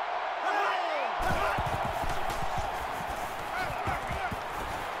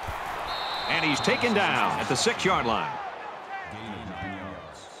 And he's taken down at the 6-yard line. Gain of 9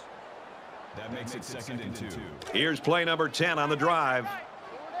 yards. That makes it second and 2. Here's play number 10 on the drive.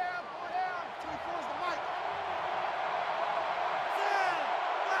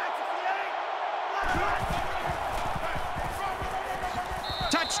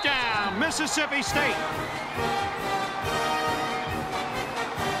 Touchdown, Mississippi State.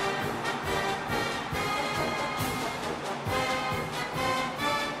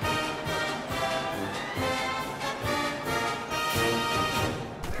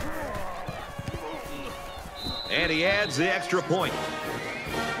 And he adds the extra point.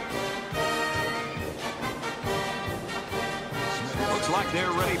 Looks like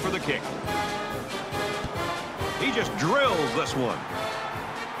they're ready for the kick. He just drills this one.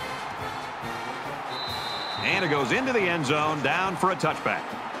 And it goes into the end zone, down for a touchback.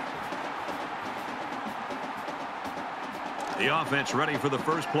 The offense ready for the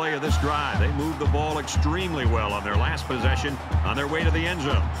first play of this drive. They moved the ball extremely well on their last possession on their way to the end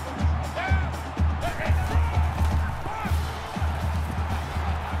zone.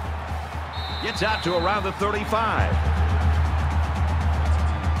 Gets out to around the 35.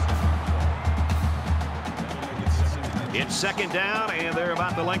 It's second down, and they're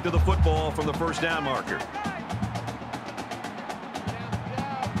about the length of the football from the first down marker.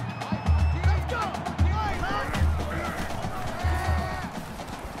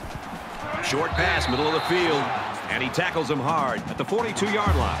 Short pass, middle of the field, and he tackles him hard at the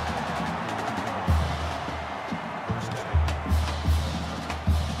 42-yard line.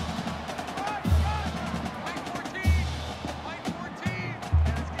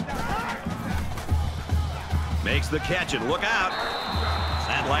 Makes the catch, and look out.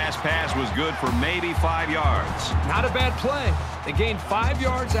 That last pass was good for maybe 5 yards. Not a bad play. They gained 5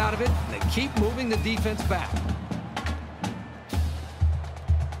 yards out of it, and they keep moving the defense back.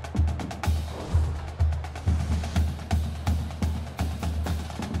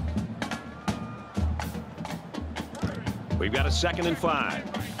 We've got a 2nd and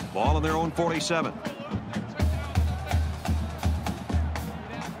 5. Ball on their own 47.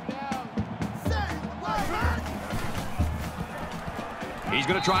 He's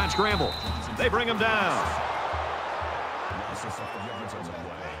going to try and scramble. They bring him down.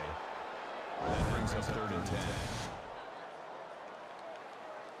 That brings us 3rd and 10.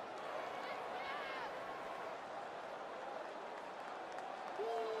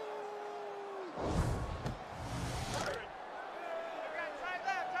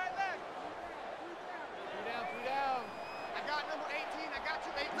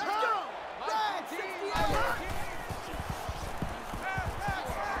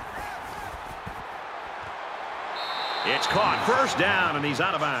 It's caught. 1st down, and he's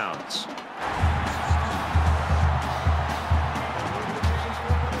out of bounds.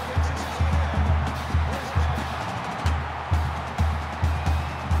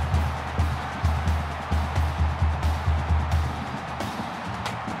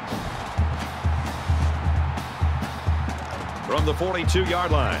 From the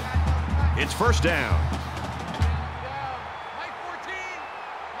 42-yard line, it's 1st down.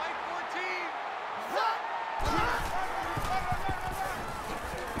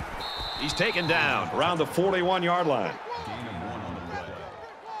 He's taken down around the 41-yard line. Gain of 1 on the play.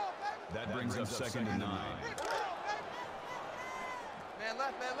 That brings up 2nd and 9. Man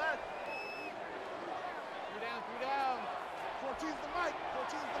left, man left. 3 down. 14's the mic.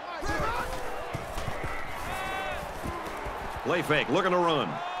 14's the mic. Play fake, looking to run.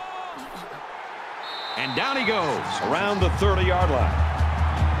 And down he goes around the 30-yard line.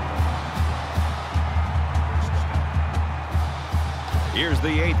 Here's the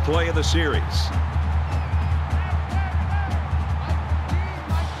 8th play of the series.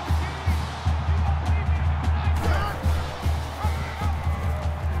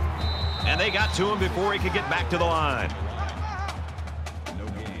 And they got to him before he could get back to the line. No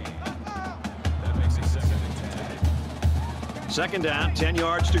gain. That makes it 2nd and 10. 2nd down, 10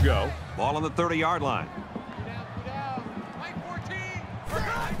 yards to go. Ball on the 30-yard line.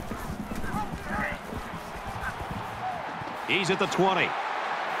 He's at the 20.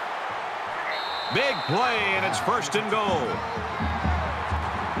 Big play, and it's 1st and goal.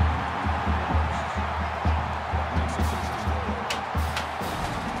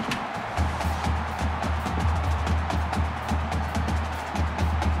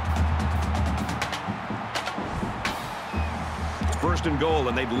 It's 1st and goal,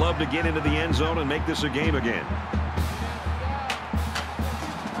 and they'd love to get into the end zone and make this a game again.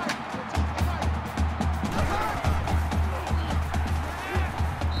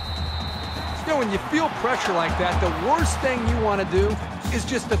 When you feel pressure like that, the worst thing you want to do is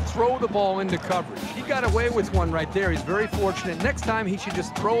just to throw the ball into coverage. He got away with one right there. He's very fortunate. Next time, he should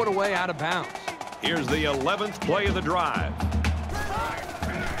just throw it away out of bounds. Here's the 11th play of the drive.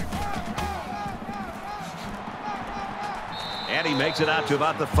 And he makes it out to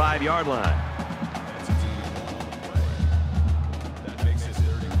about the 5-yard line. That makes it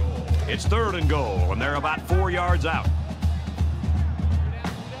 3rd and goal. It's 3rd and goal, and they're about 4 yards out.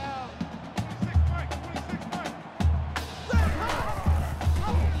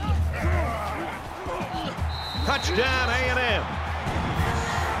 Touchdown, A&M.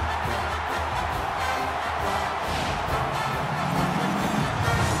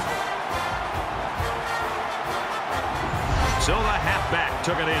 So the halfback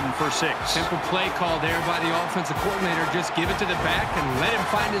took it in for 6. Simple play call there by the offensive coordinator. Just give it to the back and let him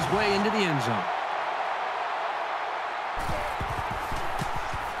find his way into the end zone.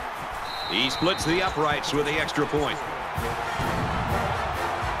 He splits the uprights with the extra point.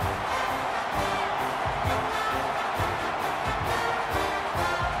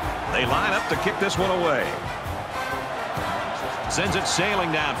 They line up to kick this one away. Sends it sailing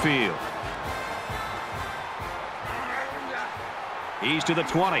downfield. He's to the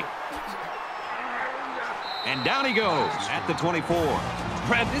 20. And down he goes at the 24.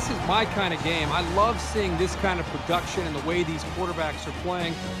 Brad, this is my kind of game. I love seeing this kind of production and the way these quarterbacks are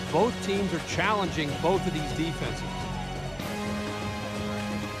playing. Both teams are challenging both of these defenses.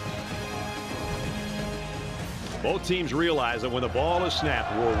 Both teams realize that when the ball is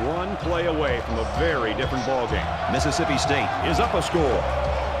snapped, we're one play away from a very different ball game. Mississippi State is up a score.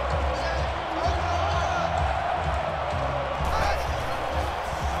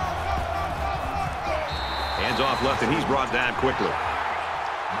 Hands off left, and he's brought down quickly.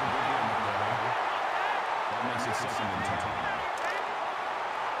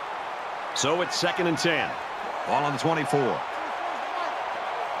 So it's 2nd and 10. Ball on the 24.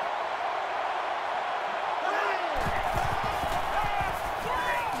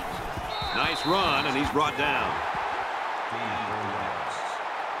 Nice run, and he's brought down.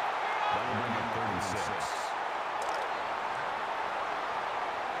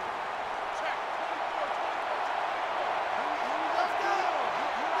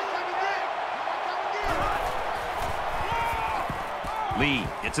 Lee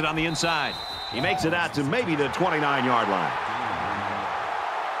gets it on the inside. He makes it out to maybe the 29-yard line.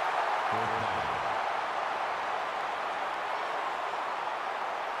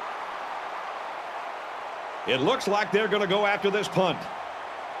 It looks like they're going to go after this punt.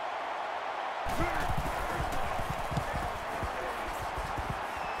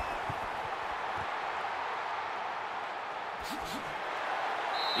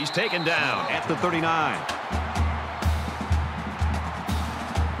 He's taken down at the 39.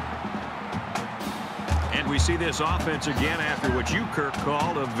 And we see this offense again after what you, Kirk,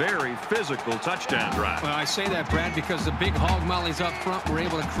 called a very physical touchdown drive. Well, I say that, Brad, because the big hog mollies up front were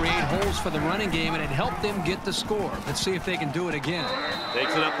able to create holes for the running game, and it helped them get the score. Let's see if they can do it again.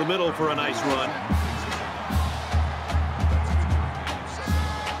 Takes it up the middle for a nice run.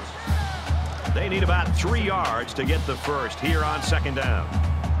 They need about 3 yards to get the first here on 2nd down.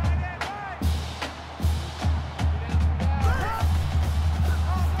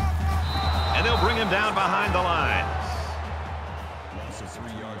 And they'll bring him down behind the line. Loss of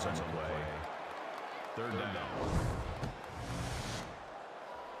 3 yards on the play. 3rd down.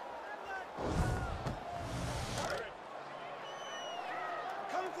 I'm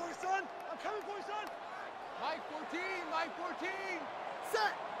coming for you, son. I'm coming for you, son. Mike 14, Mike 14.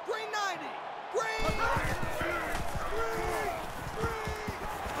 Set. Green 90. Green.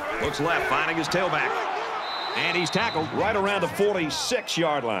 Looks left, finding his tailback. And he's tackled right around the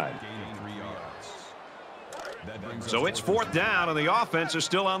 46-yard line. So it's 4th down, and the offense is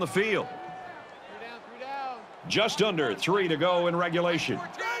still on the field. 3 down. Just under 3 to go in regulation.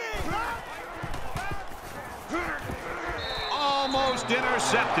 Almost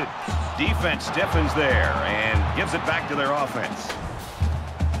intercepted. Defense stiffens there and gives it back to their offense.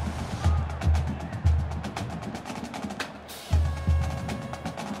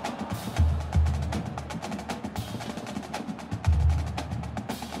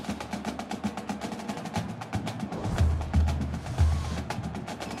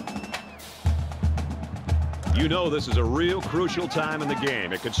 You know this is a real crucial time in the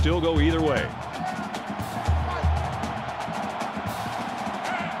game. It could still go either way.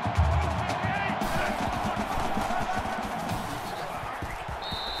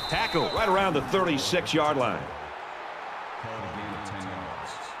 Tackle right around the 36-yard line.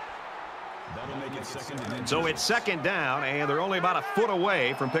 So it's 2nd down, and they're only about a foot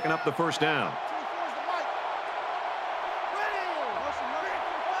away from picking up the first down.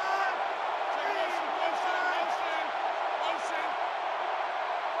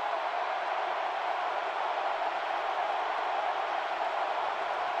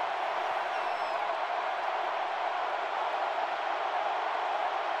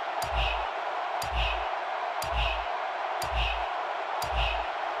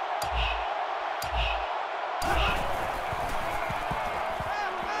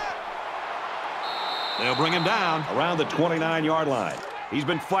 They'll bring him down around the 29-yard line. He's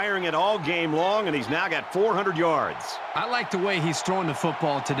been firing it all game long, and he's now got 400 yards. I like the way he's throwing the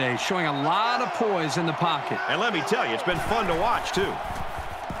football today, showing a lot of poise in the pocket. And let me tell you, it's been fun to watch, too.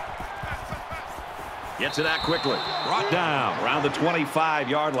 Gets it out quickly. Brought down around the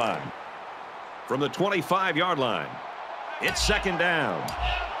 25-yard line. From the 25-yard line, it's 2nd down.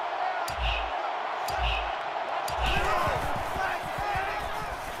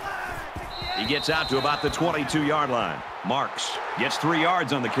 He gets out to about the 22-yard line. Marks gets 3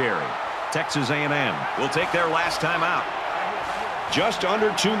 yards on the carry. Texas A&M will take their last time out. Just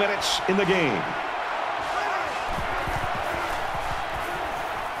under 2 minutes in the game.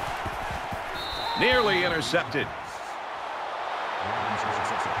 Nearly intercepted.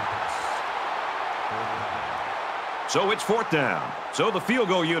 So it's 4th down. So the field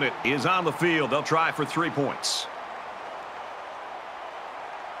goal unit is on the field. They'll try for 3 points.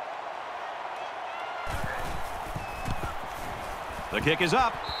 The kick is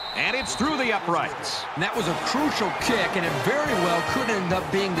up. And it's through the uprights. And that was a crucial kick, and it very well could end up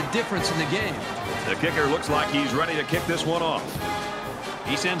being the difference in the game. The kicker looks like he's ready to kick this one off.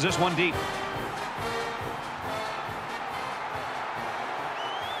 He sends this one deep.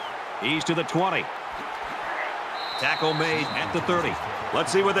 He's to the 20. Tackle made at the 30.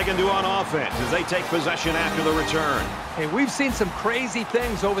 Let's see what they can do on offense as they take possession after the return. Hey, we've seen some crazy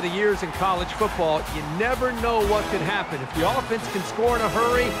things over the years in college football. You never know what could happen. If the offense can score in a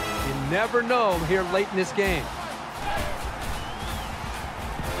hurry, you never know here late in this game.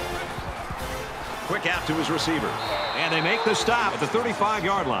 Quick out to his receiver. And they make the stop at the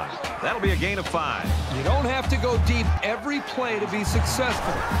 35-yard line. That'll be a gain of 5. You don't have to go deep every play to be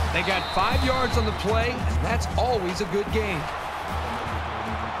successful. They got 5 yards on the play, and that's always a good gain.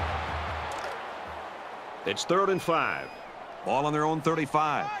 It's 3rd and 5. Ball on their own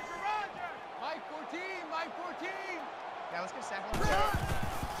 35. Mike 14, Mike 14. Yeah, let's get sack.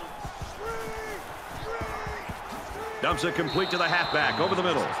 Dumps it complete to the halfback over the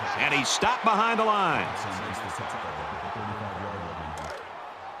middle. And he's stopped behind the line.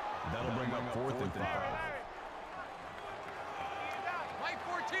 That'll bring up 4th and 5. Mike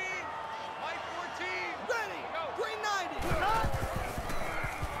 14, Mike 14. Ready, 390.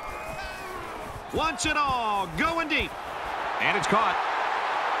 Once and all, going deep. And it's caught.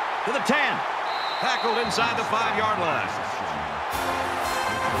 To the 10. Tackled inside the 5-yard line.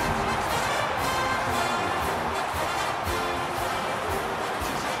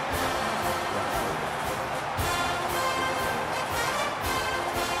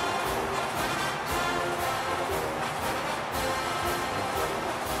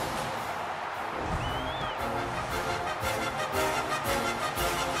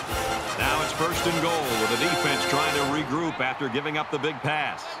 First and goal with the defense trying to regroup after giving up the big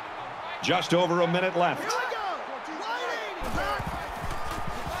pass. Just over a minute left.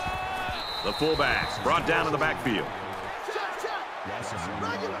 The fullback brought down in the backfield.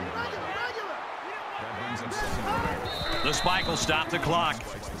 The spike will stop the clock.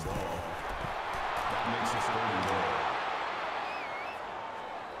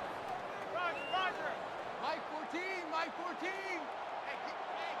 Mike 14, Mike 14.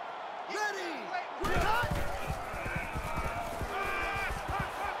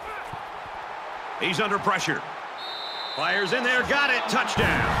 He's under pressure. Fires in there, got it,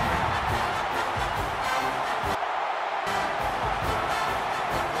 touchdown.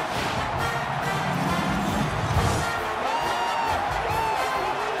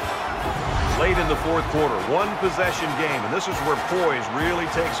 Late in the 4th quarter, one possession game, and this is where poise really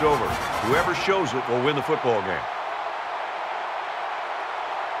takes over. Whoever shows it will win the football game.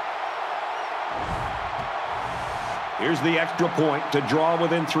 Here's the extra point to draw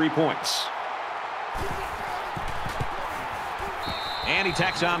within 3 points. And he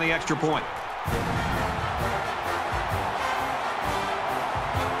tacks on the extra point.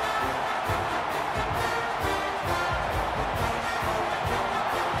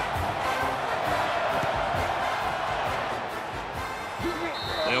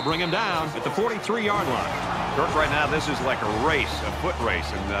 They'll bring him down at the 43-yard line. Kirk, right now, this is like a race, a foot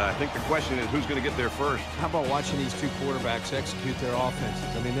race, and I think the question is who's going to get there first. How about watching these two quarterbacks execute their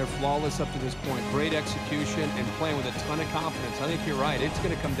offenses? I mean, they're flawless up to this point. Great execution and playing with a ton of confidence. I think you're right. It's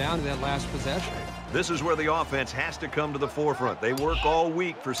going to come down to that last possession. This is where the offense has to come to the forefront. They work all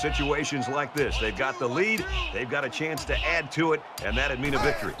week for situations like this. They've got the lead. They've got a chance to add to it, and that'd mean a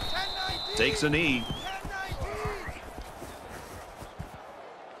victory. Takes a knee.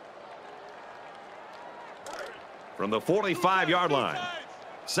 From the 45-yard line.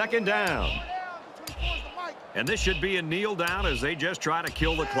 2nd down. And this should be a kneel down as they just try to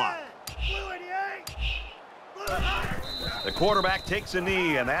kill the clock. The quarterback takes a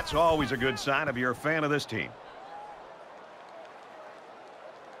knee, and that's always a good sign if you're a fan of this team.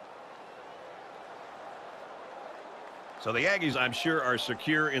 So the Aggies, I'm sure, are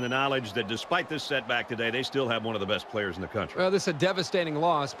secure in the knowledge that despite this setback today, they still have one of the best players in the country. Well, this is a devastating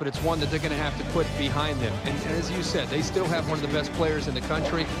loss, but it's one that they're going to have to put behind them. And as you said, they still have one of the best players in the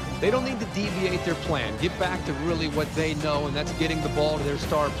country. They don't need to deviate their plan. Get back to really what they know, and that's getting the ball to their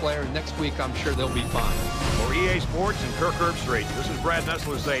star player. And next week, I'm sure they'll be fine. For EA Sports and Kirk Herbstreit, this is Brad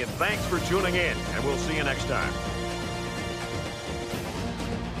Nessler saying thanks for tuning in, and we'll see you next time.